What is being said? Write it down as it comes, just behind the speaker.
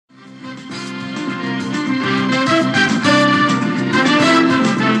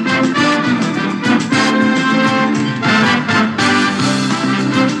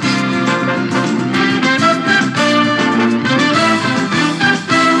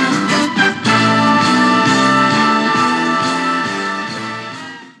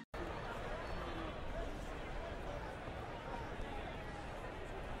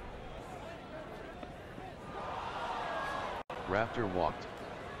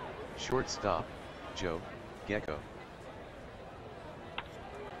Shortstop, Joe, Gecko.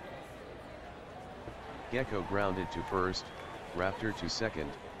 Gecko grounded to first, Raptor to second,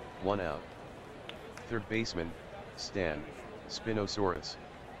 1 out. Third baseman, Stan, Spinosaurus.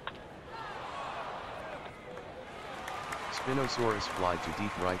 Spinosaurus fly to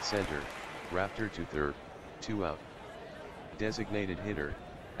deep right center, Raptor to third, 2 out. Designated hitter,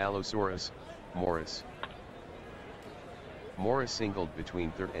 Allosaurus, Morris. Morris singled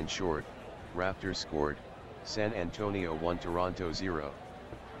between third and short, Raptor scored, San Antonio 1 Toronto 0.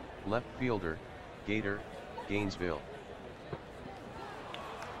 Left fielder, Gator, Gainesville.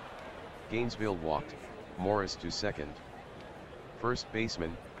 Gainesville walked, Morris to second. First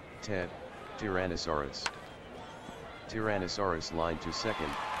baseman, Ted, Tyrannosaurus. Tyrannosaurus line to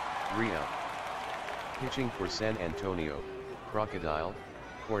second, 3 out. Pitching for San Antonio, Crocodile,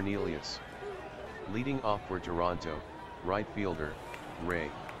 Cornelius. Leading off for Toronto, right fielder,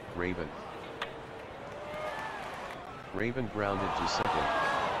 Ray, Raven. Raven grounded to second,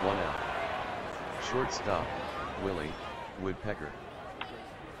 1 out. Shortstop, Willie, Woodpecker.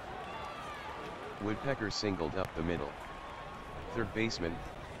 Woodpecker singled up the middle. Third baseman,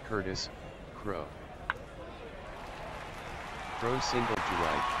 Curtis, Crow. Crow singled to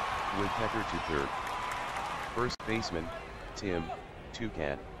right, Woodpecker to third. First baseman, Tim,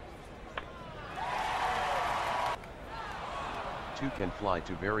 Toucan. Toucan fly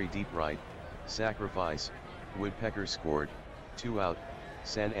to very deep right, sacrifice, Woodpecker scored, 2 out,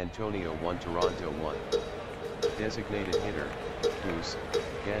 San Antonio 1 Toronto 1. Designated hitter, Goose,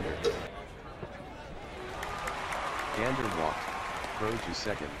 Gander. Gander walked, Crow to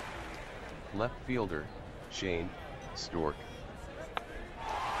second. Left fielder, Shane, Stork.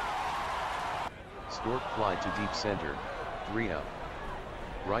 Stork fly to deep center, 3 out.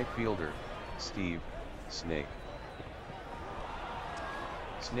 Right fielder, Steve, Snake.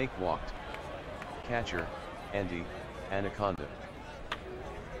 Snake walked. Catcher, Andy, Anaconda.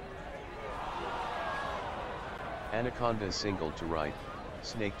 Anaconda singled to right,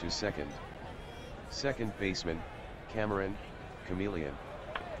 Snake to second. Second baseman, Cameron, Chameleon.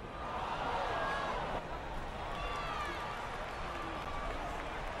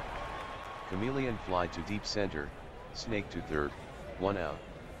 Chameleon fly to deep center, Snake to third, 1 out.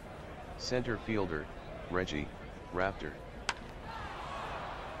 Center fielder, Reggie, Raptor.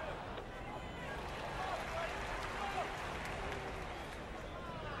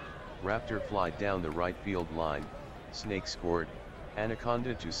 Raptor fly down the right field line, Snake scored,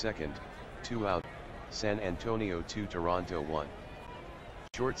 Anaconda to second, 2 out, San Antonio 2 Toronto 1.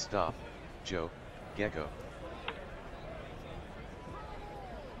 Shortstop, Joe, Gecko.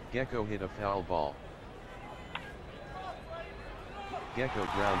 Gecko hit a foul ball. Gecko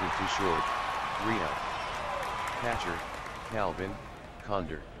grounded to short, 3 out. Catcher, Calvin,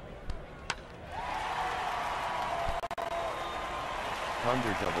 Condor.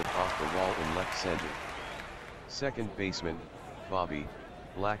 Condor doubled off the wall in left center. Second baseman, Bobby,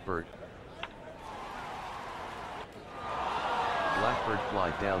 Blackbird. Blackbird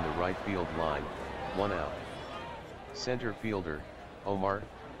fly down the right field line, 1 out. Center fielder, Omar,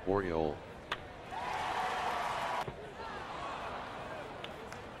 Oriole.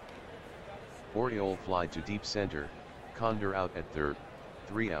 Oriole fly to deep center, Condor out at third,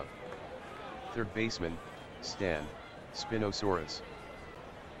 3 out. Third baseman, Stan, Spinosaurus.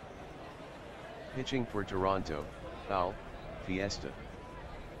 Pitching for Toronto, Al, Fiesta.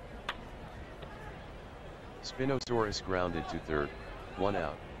 Spinosaurus grounded to third, 1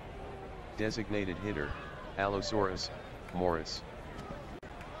 out. Designated hitter, Allosaurus, Morris.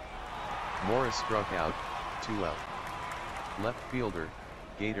 Morris struck out, 2 out. Left fielder,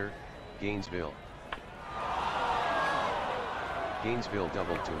 Gator, Gainesville. Gainesville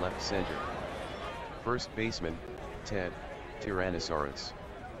doubled to left center. First baseman, Ted, Tyrannosaurus.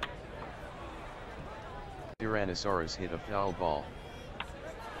 Tyrannosaurus hit a foul ball.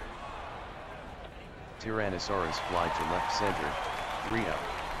 Tyrannosaurus fly to left center, 3 out.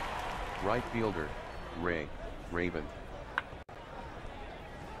 Right fielder, Ray, Raven.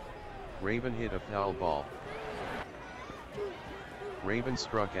 Raven hit a foul ball. Raven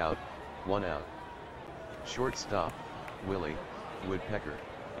struck out, 1 out. Shortstop, Willie, Woodpecker.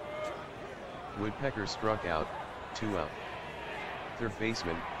 Woodpecker struck out, 2 out. Third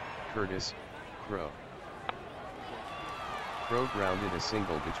baseman, Curtis, Crow. Crow grounded a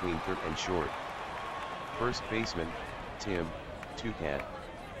single between third and short. First baseman, Tim, Toucan.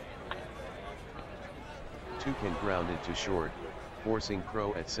 Toucan grounded to short, forcing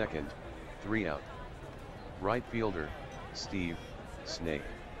Crow at second, 3 out. Right fielder, Steve, Snake.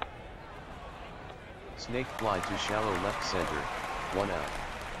 Snake fly to shallow left center, 1 out.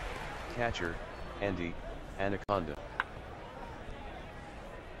 Catcher, Andy, Anaconda.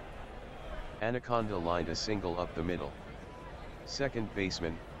 Anaconda lined a single up the middle. Second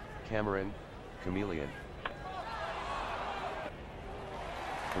baseman, Cameron, Chameleon.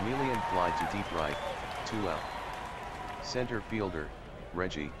 Chameleon fly to deep right, 2 out. Center fielder,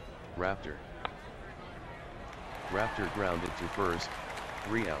 Reggie, Raptor. Raptor grounded to first,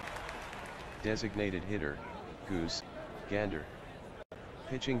 3 out. Designated hitter, Goose, Gander.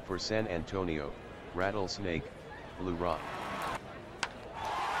 Pitching for San Antonio, Rattlesnake, Blue Rock.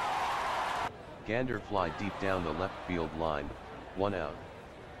 Gander fly deep down the left field line, 1 out.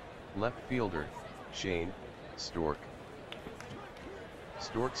 Left fielder, Shane, Stork.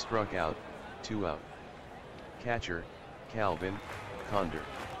 Stork struck out, 2 out. Catcher, Calvin, Condor.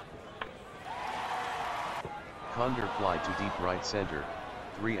 Condor fly to deep right center,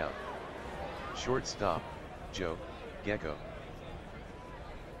 3 out. Shortstop, Joe, Gecko.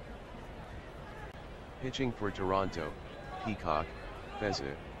 Pitching for Toronto, Peacock,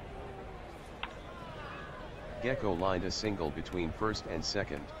 Fezza. Gecko lined a single between first and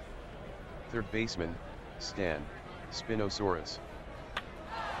second. Third baseman, Stan, Spinosaurus.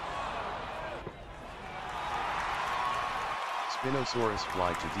 Spinosaurus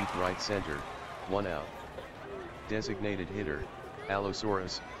fly to deep right center, 1 out. Designated hitter,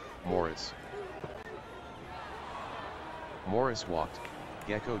 Allosaurus, Morris. Morris walked,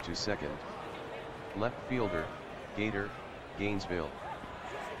 Gecko to second. Left fielder, Gator, Gainesville.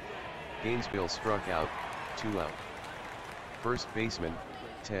 Gainesville struck out, 2 out. First baseman,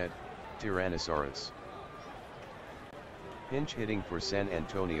 Ted, Tyrannosaurus. Pinch hitting for San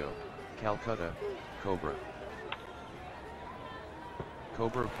Antonio, Calcutta, Cobra.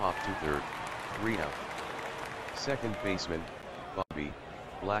 Cobra popped to third, 3 out. Second baseman, Bobby,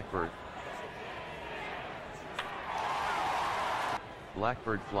 Blackbird.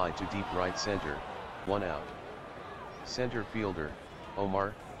 Blackbird fly to deep right center, 1 out. Center fielder,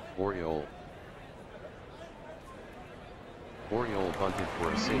 Omar, Oriole. Oriole bunted for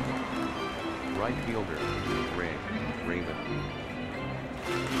a single. Right fielder, Ray, Raven.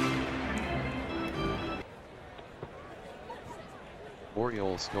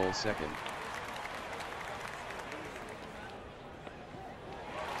 Oriole stole second.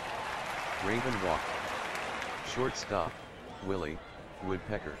 Raven walked. Shortstop, Willie,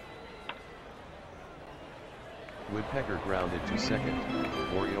 Woodpecker. Woodpecker grounded to second,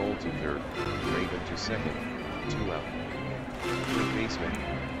 Oriole to third, Raven to second, 2 out. Third baseman,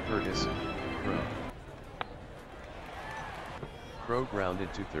 Curtis, Crow. Crow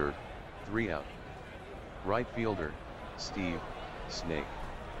grounded to third, 3 out. Right fielder, Steve, Snake.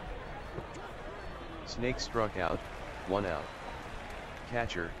 Snake struck out, 1 out.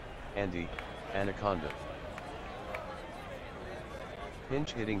 Catcher, Andy, Anaconda.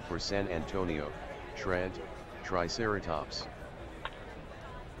 Pinch hitting for San Antonio, Trent, Triceratops.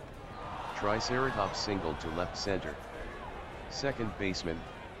 Triceratops singled to left center. Second baseman,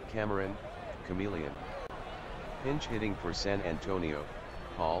 Cameron, Chameleon. Pinch hitting for San Antonio,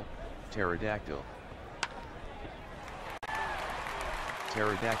 Paul, Pterodactyl.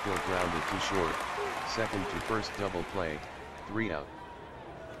 Pterodactyl grounded to short, second to first double play, 3 out.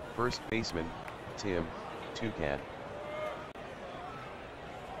 First baseman, Tim, Toucan.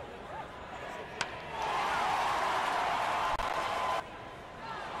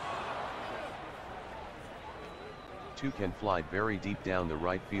 Toucan flied very deep down the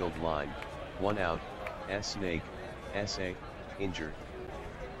right field line, 1 out, Snake, SA, injured.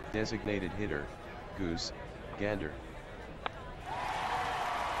 Designated hitter, Goose, Gander.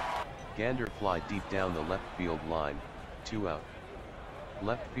 Gander flied deep down the left field line, 2 out.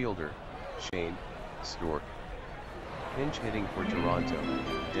 Left fielder, Shane, Stork. Pinch hitting for Toronto,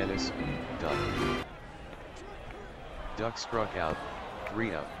 Dennis, Duck. Duck struck out,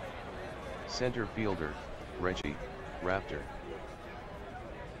 3 out. Center fielder, Reggie, Raptor.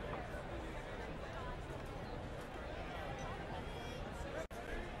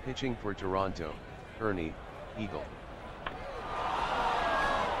 Pitching for Toronto, Ernie, Eagle.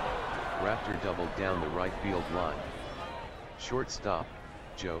 Raptor doubled down the right field line. Shortstop,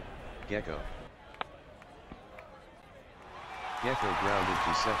 Joe, Gecko. Gecko grounded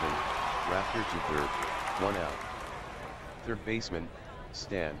to second, Raptor to third, 1 out. Third baseman,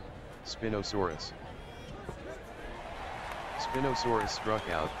 Stan, Spinosaurus. Spinosaurus struck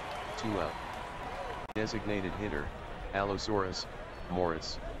out, 2 out. Designated hitter, Allosaurus,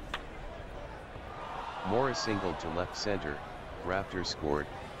 Morris. Morris singled to left center, Raptor scored,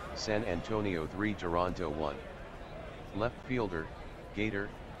 San Antonio 3 Toronto 1. Left fielder, Gator,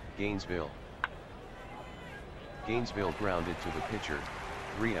 Gainesville. Gainesville grounded to the pitcher,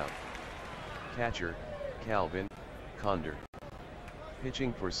 3 out. Catcher, Calvin, Condor.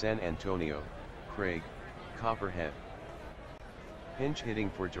 Pitching for San Antonio, Craig, Copperhead. Pinch hitting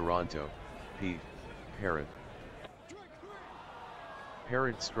for Toronto, Pete, Parrott.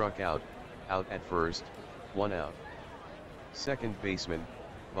 Parrott struck out at first, 1 out. Second baseman,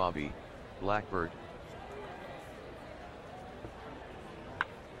 Bobby, Blackbird.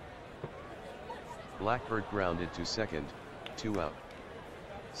 Blackbird grounded to second, 2 out.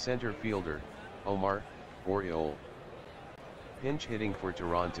 Center fielder, Omar, Oriole. Pinch hitting for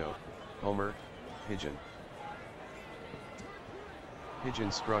Toronto, Homer, Pigeon.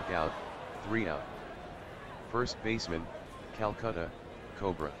 Pigeon struck out, 3 out. First baseman, Calcutta,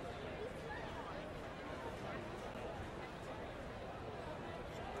 Cobra.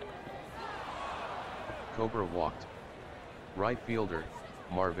 Cobra walked. Right fielder,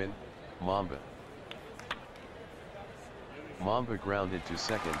 Marvin, Mamba. Mamba grounded to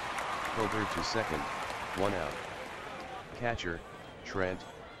second, Cobra to second, 1 out. Catcher, Trent,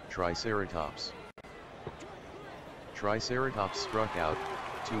 Triceratops. Triceratops struck out,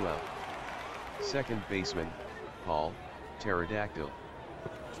 2 out. Second baseman, Paul, Pterodactyl.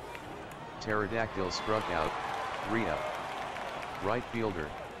 Pterodactyl struck out, 3 out. Right fielder,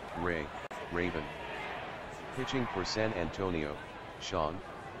 Ray, Raven. Pitching for San Antonio, Sean,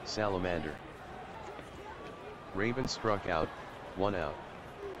 Salamander. Raven struck out, 1 out.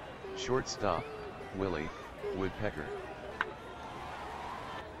 Shortstop, Willie, Woodpecker.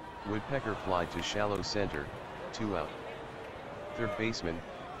 Woodpecker fly to shallow center, 2 out. Third baseman,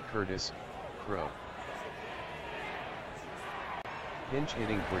 Curtis, Crow. Pinch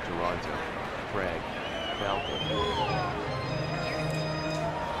hitting for Toronto, Craig, Falcon.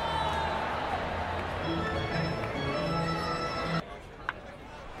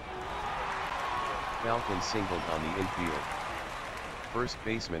 Falcon singled on the infield. First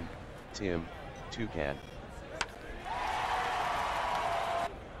baseman, Tim, Toucan.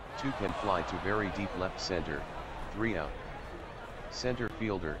 Toucan fly to very deep left center, 3 out. Center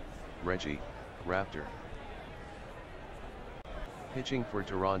fielder, Reggie, Raptor. Pitching for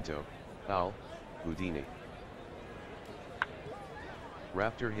Toronto, Al, Houdini.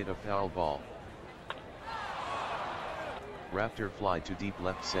 Raptor hit a foul ball. Raptor fly to deep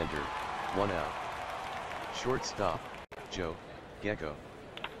left center, 1 out. Shortstop, Joe, Gecko.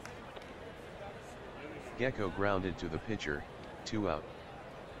 Gecko grounded to the pitcher, 2 out.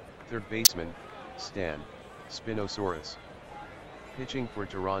 Third baseman, Stan, Spinosaurus. Pitching for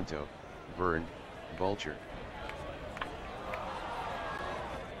Toronto, Vern, Vulture.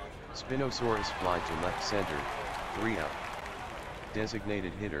 Spinosaurus fly to left center, 3 out.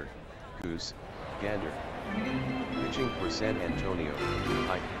 Designated hitter, Goose, Gander. Pitching for San Antonio,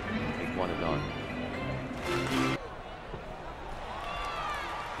 Ike, Iguanodon.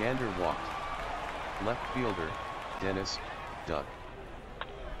 Gander walked. Left fielder, Dennis, Duck.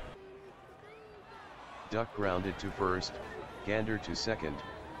 Duck grounded to first, Gander to second,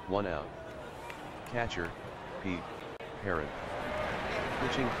 1 out. Catcher, Pete, Parrott.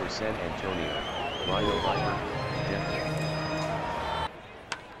 Pitching for San Antonio, Rhino Viper, Denver.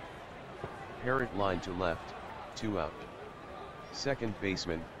 Parrott line to left, 2 out. Second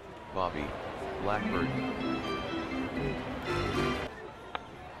baseman, Bobby, Blackbird.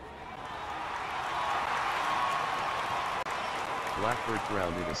 Blackbird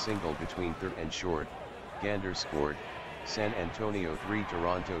grounded a single between third and short. Gander scored, San Antonio 3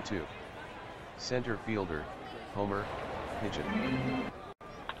 Toronto 2. Center fielder, Homer, Pigeon.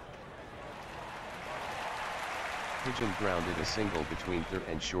 Pigeon grounded a single between third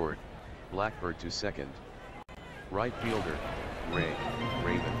and short, Blackbird to second. Right fielder, Ray,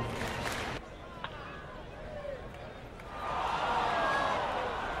 Raven.